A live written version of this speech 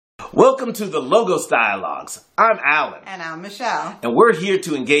Welcome to the Logos Dialogues. I'm Alan. And I'm Michelle. And we're here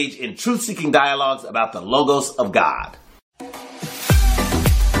to engage in truth-seeking dialogues about the Logos of God.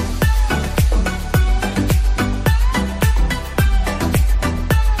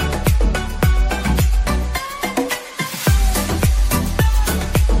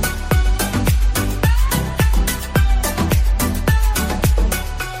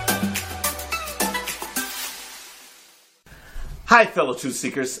 Hi, fellow truth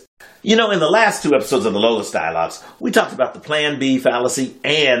seekers. You know, in the last two episodes of the Logos Dialogues, we talked about the Plan B fallacy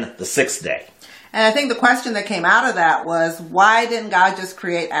and the sixth day. And I think the question that came out of that was, why didn't God just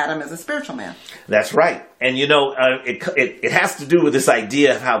create Adam as a spiritual man? That's right. And you know, it has to do with this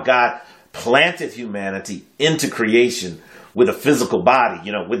idea of how God planted humanity into creation with a physical body,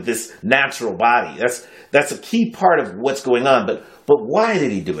 you know, with this natural body. That's a key part of what's going on. But why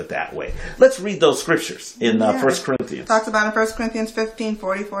did he do it that way? Let's read those scriptures in 1 Corinthians. It talks about in 1 Corinthians 15,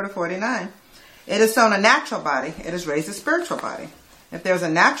 44 to 49. It is sown a natural body, it is raised a spiritual body. If there's a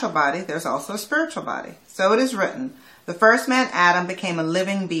natural body, there's also a spiritual body. So it is written, the first man, Adam, became a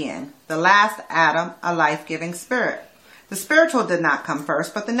living being. The last Adam, a life-giving spirit. The spiritual did not come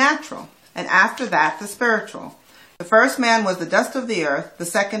first, but the natural. And after that, the spiritual. The first man was the dust of the earth. The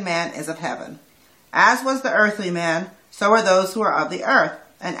second man is of heaven. As was the earthly man, so are those who are of the earth.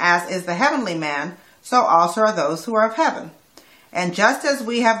 And as is the heavenly man, so also are those who are of heaven. And just as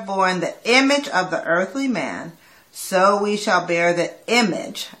we have borne the image of the earthly man, so we shall bear the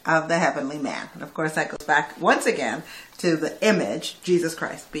image of the heavenly man. And of course, that goes back once again to the image, Jesus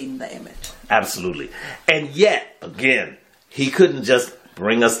Christ being the image. Absolutely. And yet, again, he couldn't just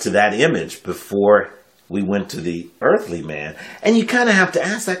bring us to that image before we went to the earthly man. And you kind of have to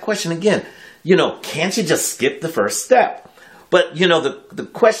ask that question again. You know, can't you just skip the first step? But, you know, the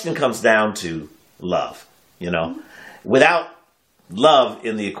question comes down to love. You know, without love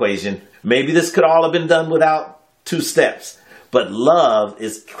in the equation, maybe this could all have been done without two steps. But love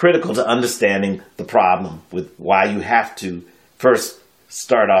is critical to understanding the problem with why you have to first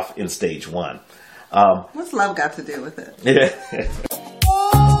start off in stage one. What's love got to do with it? Yeah.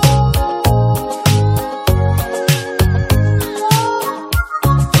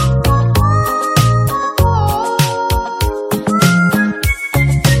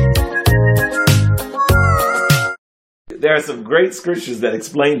 There are some great scriptures that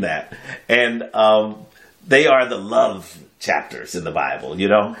explain that. And they are the love chapters in the Bible, you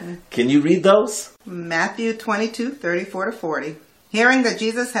know. Mm-hmm. Can you read those? Matthew 22, 34 to 40. Hearing that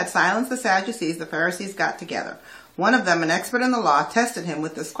Jesus had silenced the Sadducees, the Pharisees got together. One of them, an expert in the law, tested him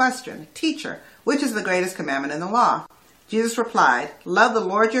with this question. Teacher, which is the greatest commandment in the law? Jesus replied, love the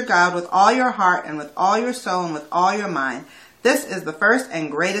Lord your God with all your heart and with all your soul and with all your mind. This is the first and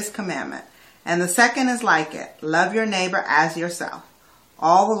greatest commandment. And the second is like it. Love your neighbor as yourself.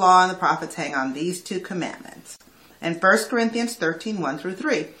 All the law and the prophets hang on these two commandments. And 1 Corinthians 13, 1 through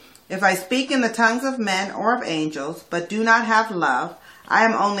 3. If I speak in the tongues of men or of angels, but do not have love, I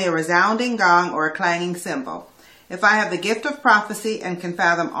am only a resounding gong or a clanging cymbal. If I have the gift of prophecy and can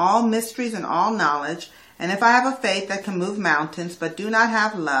fathom all mysteries and all knowledge, and if I have a faith that can move mountains, but do not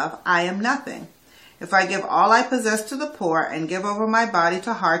have love, I am nothing. If I give all I possess to the poor and give over my body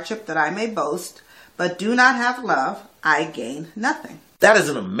to hardship that I may boast, but do not have love, I gain nothing. That is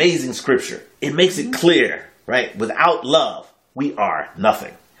an amazing scripture. It makes it clear, right? Without love, we are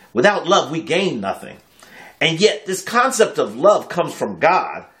nothing. Without love, we gain nothing. And yet, this concept of love comes from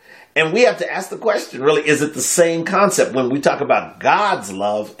God. And we have to ask the question, really, is it the same concept when we talk about God's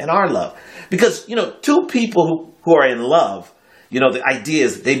love and our love? Because, you know, two people who are in love, you know, the idea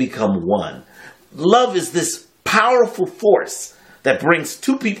is they become one. Love is this powerful force that brings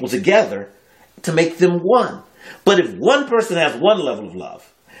two people together to make them one. But if one person has one level of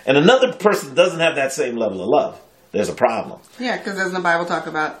love and another person doesn't have that same level of love, there's a problem. Yeah, because doesn't the Bible talk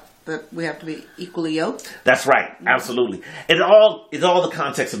about that we have to be equally yoked? That's right. Mm-hmm. Absolutely. It's all the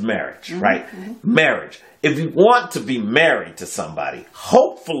context of marriage, mm-hmm. right? Mm-hmm. Marriage. If you want to be married to somebody,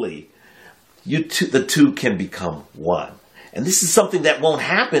 hopefully the two can become one. And this is something that won't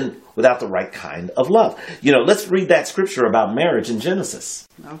happen without the right kind of love. You know, let's read that scripture about marriage in Genesis.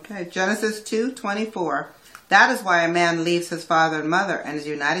 Okay, Genesis 2:24. That is why a man leaves his father and mother and is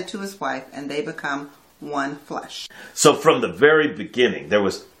united to his wife, and they become one flesh. So from the very beginning, there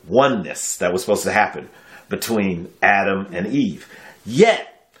was oneness that was supposed to happen between Adam and Eve.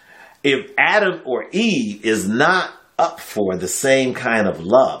 Yet, if Adam or Eve is not up for the same kind of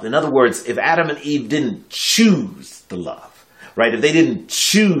love, in other words, if Adam and Eve didn't choose the love, right? If they didn't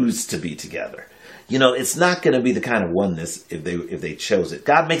choose to be together, you know, it's not going to be the kind of oneness if they chose it.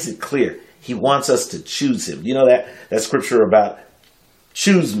 God makes it clear He wants us to choose Him. You know that scripture about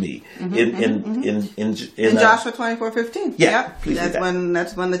choose me in Joshua 24:15. Yeah, Yep. please read that.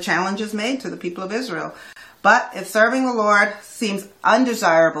 That's when the challenge is made to the people of Israel. But if serving the Lord seems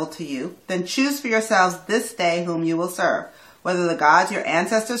undesirable to you, then choose for yourselves this day whom you will serve, whether the gods your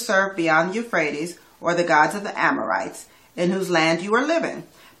ancestors served beyond Euphrates or the gods of the Amorites, in whose land you are living.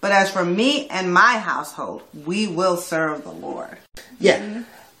 But as for me and my household, we will serve the Lord. Yeah.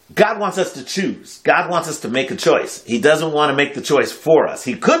 God wants us to choose. God wants us to make a choice. He doesn't want to make the choice for us.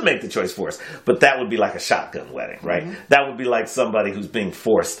 He could make the choice for us, but that would be like a shotgun wedding, right? That would be like somebody who's being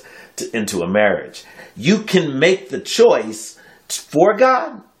forced into a marriage. You can make the choice for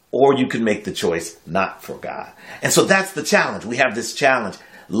God, or you can make the choice not for God. And so that's the challenge. We have this challenge.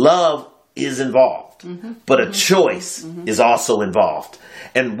 Love is involved, but a choice is also involved.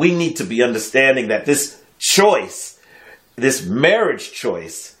 And we need to be understanding that this choice, this marriage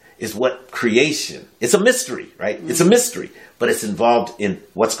choice, is what creation, it's a mystery, right? It's a mystery, but it's involved in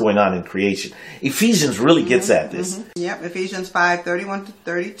what's going on in creation. Ephesians really gets at this. Yep, Ephesians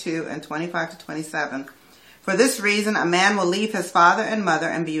 5:31-32 and 25-27. For this reason, a man will leave his father and mother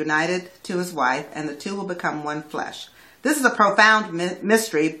and be united to his wife, and the two will become one flesh. This is a profound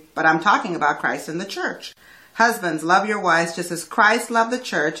mystery, but I'm talking about Christ and the church. Husbands, love your wives just as Christ loved the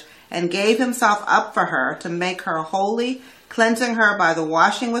church and gave himself up for her to make her holy, cleansing her by the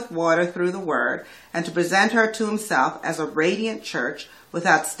washing with water through the word, and to present her to himself as a radiant church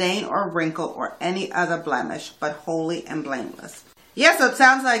without stain or wrinkle or any other blemish, but holy and blameless. Yeah, so it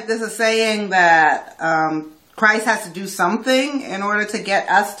sounds like this is saying that Christ has to do something in order to get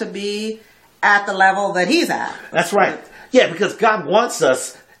us to be at the level that he's at. That's right. Yeah, because God wants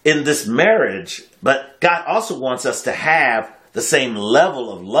us in this marriage, but God also wants us to have the same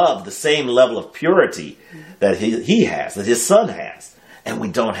level of love, the same level of purity that he has, that his son has. And we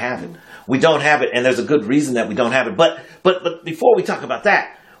don't have it. We don't have it, and there's a good reason that we don't have it. But before we talk about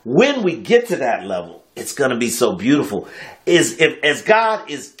that, when we get to that level, it's going to be so beautiful. As God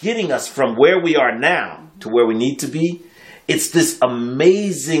is getting us from where we are now to where we need to be, it's this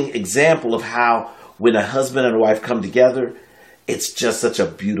amazing example of how when a husband and a wife come together, it's just such a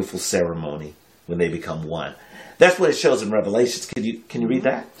beautiful ceremony when they become one. That's what it shows in Revelations. Can you read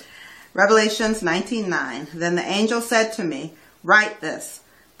that? Revelations 19:9. Then the angel said to me, write this,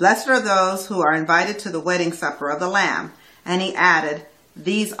 blessed are those who are invited to the wedding supper of the Lamb. And he added,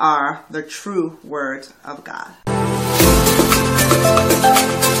 these are the true words of God.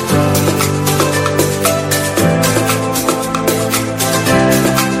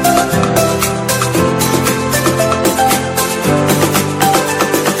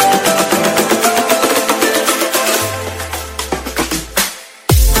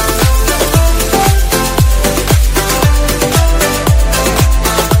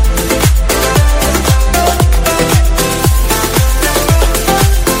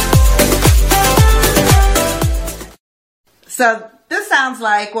 So this sounds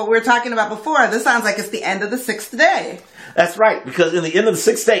like what we were talking about before. This sounds like it's the end of the sixth day. That's right, because in the end of the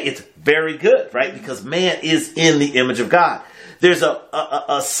sixth day, it's very good, right? Because man is in the image of God. There's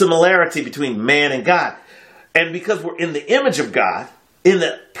a similarity between man and God. And because we're in the image of God, in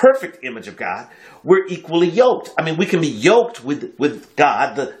the perfect image of God, we're equally yoked. I mean, we can be yoked with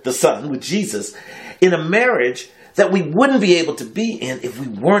God, the Son, with Jesus, in a marriage that we wouldn't be able to be in if we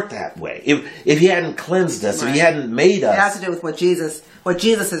weren't that way. If he hadn't cleansed us, if he hadn't made us. It has to do with what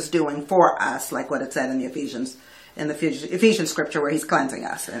Jesus is doing for us, like what it said in the Ephesians scripture where he's cleansing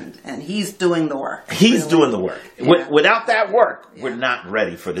us and he's doing the work. He's doing the work. Yeah. Without that work, we're not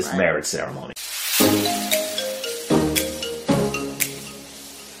ready for this marriage ceremony.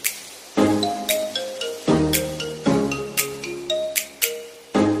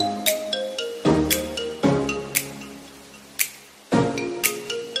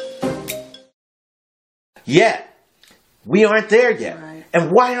 Yet, we aren't there yet. Right. And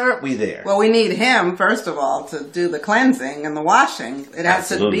why aren't we there? Well, we need him, first of all, to do the cleansing and the washing. It has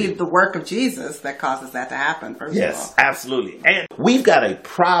to be the work of Jesus that causes that to happen, first of all. Yes, absolutely. And we've got a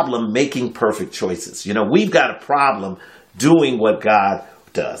problem making perfect choices. You know, we've got a problem doing what God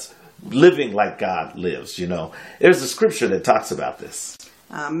does, living like God lives, you know. There's a scripture that talks about this.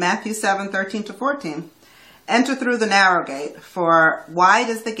 Matthew 7:13-14. Enter through the narrow gate, for wide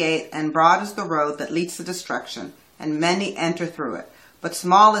is the gate and broad is the road that leads to destruction, and many enter through it. But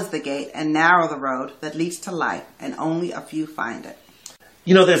small is the gate and narrow the road that leads to life, and only a few find it.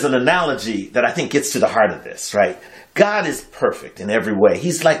 You know, there's an analogy that I think gets to the heart of this, right? God is perfect in every way.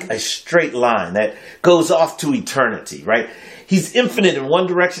 He's like a straight line that goes off to eternity, right? He's infinite in one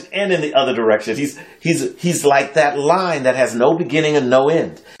direction and in the other direction. He's like that line that has no beginning and no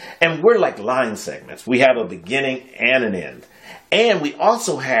end. And we're like line segments. We have a beginning and an end. And we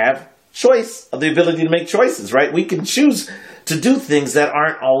also have choice, of the ability to make choices, right? We can choose to do things that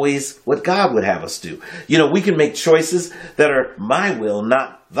aren't always what God would have us do. We can make choices that are my will,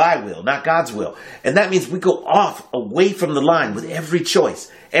 not thy will, not God's will. And that means we go off away from the line with every choice.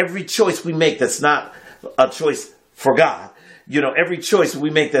 Every choice we make that's not a choice for God. Every choice we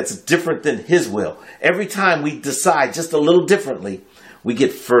make that's different than his will. Every time we decide just a little differently, we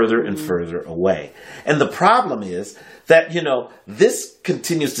get further and further away. And the problem is that, this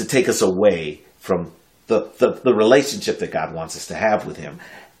continues to take us away from the relationship that God wants us to have with him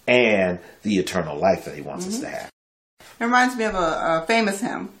and the eternal life that he wants us to have. It reminds me of a famous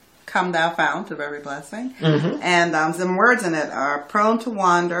hymn, Come Thou Fount of Every Blessing. And some words in it are, prone to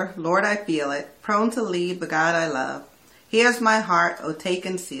wander, Lord, I feel it, prone to leave the God I love. Here's my heart, oh take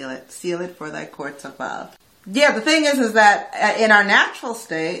and seal it for thy courts above. Yeah, the thing is that in our natural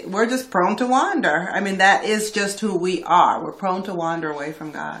state, we're just prone to wander. I mean, that is just who we are. We're prone to wander away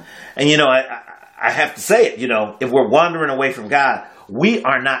from God. And I have to say it, if we're wandering away from God, we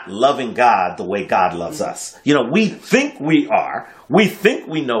are not loving God the way God loves us. We think we are. We think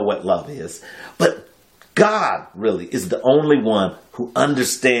we know what love is. But God really is the only one who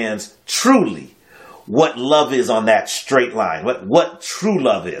understands truly what love is on that straight line, what true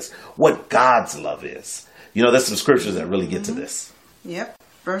love is, what God's love is. There's some scriptures that really get to this. Yep.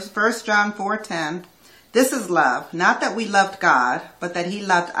 1 John 4:10. This is love, not that we loved God, but that he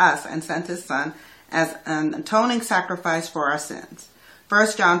loved us and sent his son as an atoning sacrifice for our sins.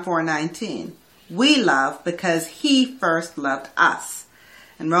 1 John 4:19. We love because he first loved us.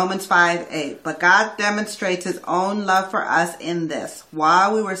 And Romans 5:8. But God demonstrates his own love for us in this.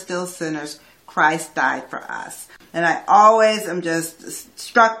 While we were still sinners, Christ died for us. And I always am just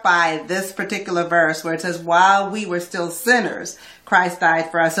struck by this particular verse where it says, while we were still sinners, Christ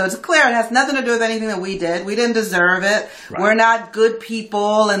died for us. So it's clear it has nothing to do with anything that we did. We didn't deserve it. Right. We're not good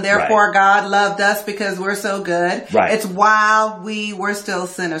people, and therefore God loved us because we're so good. Right. It's while we were still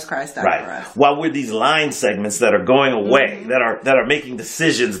sinners, Christ died for us. While we're these line segments that are going away, that are making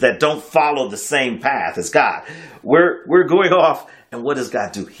decisions that don't follow the same path as God, we're going off. And what does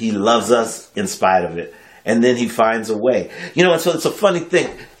God do? He loves us in spite of it. And then he finds a way. And so it's a funny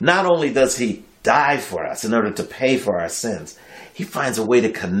thing. Not only does he die for us in order to pay for our sins, he finds a way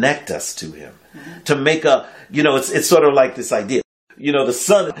to connect us to him. To make it's sort of like this idea. The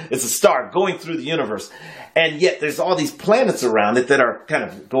sun is a star going through the universe. And yet there's all these planets around it that are kind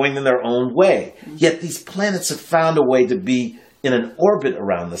of going in their own way. Yet these planets have found a way to be in an orbit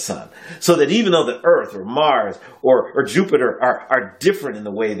around the sun. So that even though the Earth or Mars or Jupiter are different in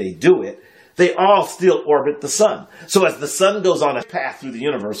the way they do it, they all still orbit the sun. So as the sun goes on a path through the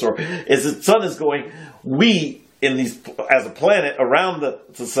universe, or as the sun is going, we as a planet around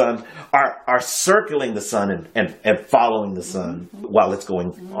the sun are circling the sun and following the sun while it's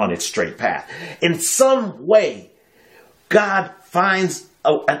going on its straight path. In some way, God finds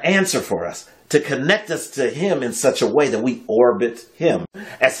an answer for us, to connect us to him in such a way that we orbit him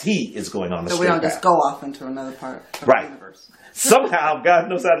as he is going on the straight path. So we don't just go off into another part of the universe. Somehow God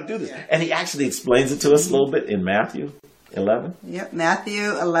knows how to do this. Yeah. And he actually explains it to us a little bit in Matthew 11. Yep, Matthew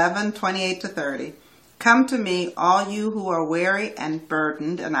 11:28-30. Come to me, all you who are weary and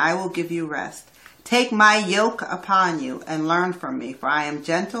burdened, and I will give you rest. Take my yoke upon you and learn from me, for I am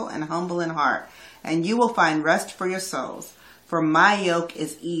gentle and humble in heart, and you will find rest for your souls. For my yoke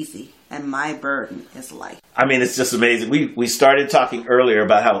is easy and my burden is light. I mean, it's just amazing. We started talking earlier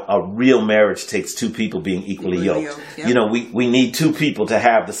about how a real marriage takes two people being equally yoked. Yep. We need two people to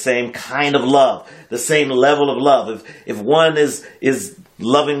have the same kind of love, the same level of love. If one is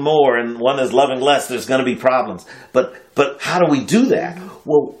loving more and one is loving less, there's going to be problems. But how do we do that?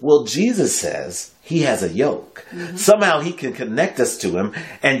 Well, Jesus says he has a yoke. Somehow he can connect us to him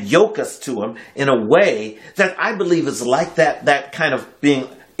and yoke us to him in a way that I believe is like that kind of being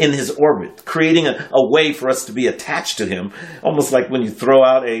in his orbit, creating a way for us to be attached to him, almost like when you throw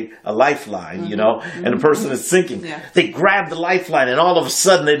out a lifeline, and the person is sinking. Yeah. They grab the lifeline and all of a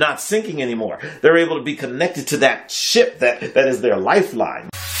sudden they're not sinking anymore. They're able to be connected to that ship that is their lifeline.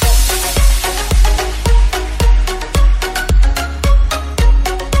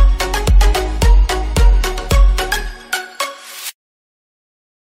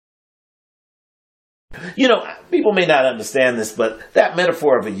 People may not understand this, but that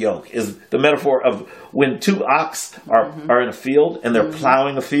metaphor of a yoke is the metaphor of when two ox are in a field and they're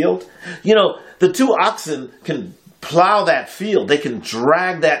plowing a field. The two oxen can plow that field. They can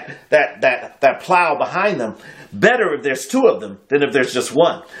drag that plow behind them better if there's two of them than if there's just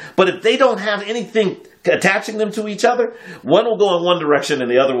one. But if they don't have anything attaching them to each other, one will go in one direction and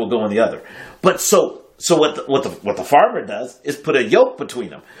the other will go in the other. But so So what the farmer does is put a yoke between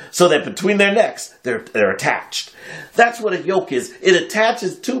them, so that between their necks they're attached. That's what a yoke is. It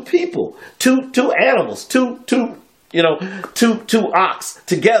attaches two people, two animals, two ox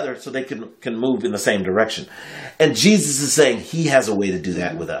together, so they can move in the same direction. And Jesus is saying he has a way to do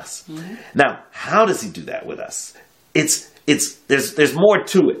that with us. Mm-hmm. Now, how does he do that with us? There's more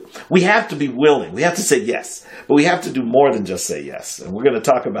to it. We have to be willing. We have to say yes, but we have to do more than just say yes. And we're going to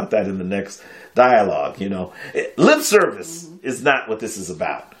talk about that in the next dialogue. Lip service is not what this is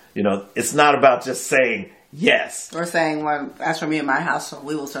about. It's not about just saying yes. Or saying, well, as for me and my household,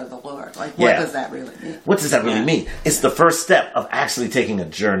 we will serve the Lord. Like, what does that really mean? What does that really mean? It's the first step of actually taking a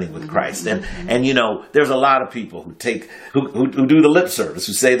journey with Christ. And there's a lot of people who do the lip service,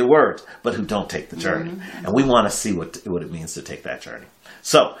 who say the words, but who don't take the journey. And we want to see what it means to take that journey.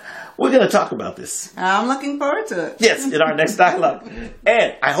 So, we're going to talk about this. I'm looking forward to it. Yes, in our next dialogue.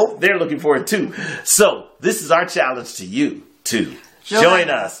 And I hope they're looking forward too. So, this is our challenge to you to join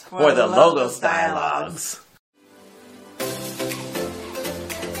us for the Logos Dialogues.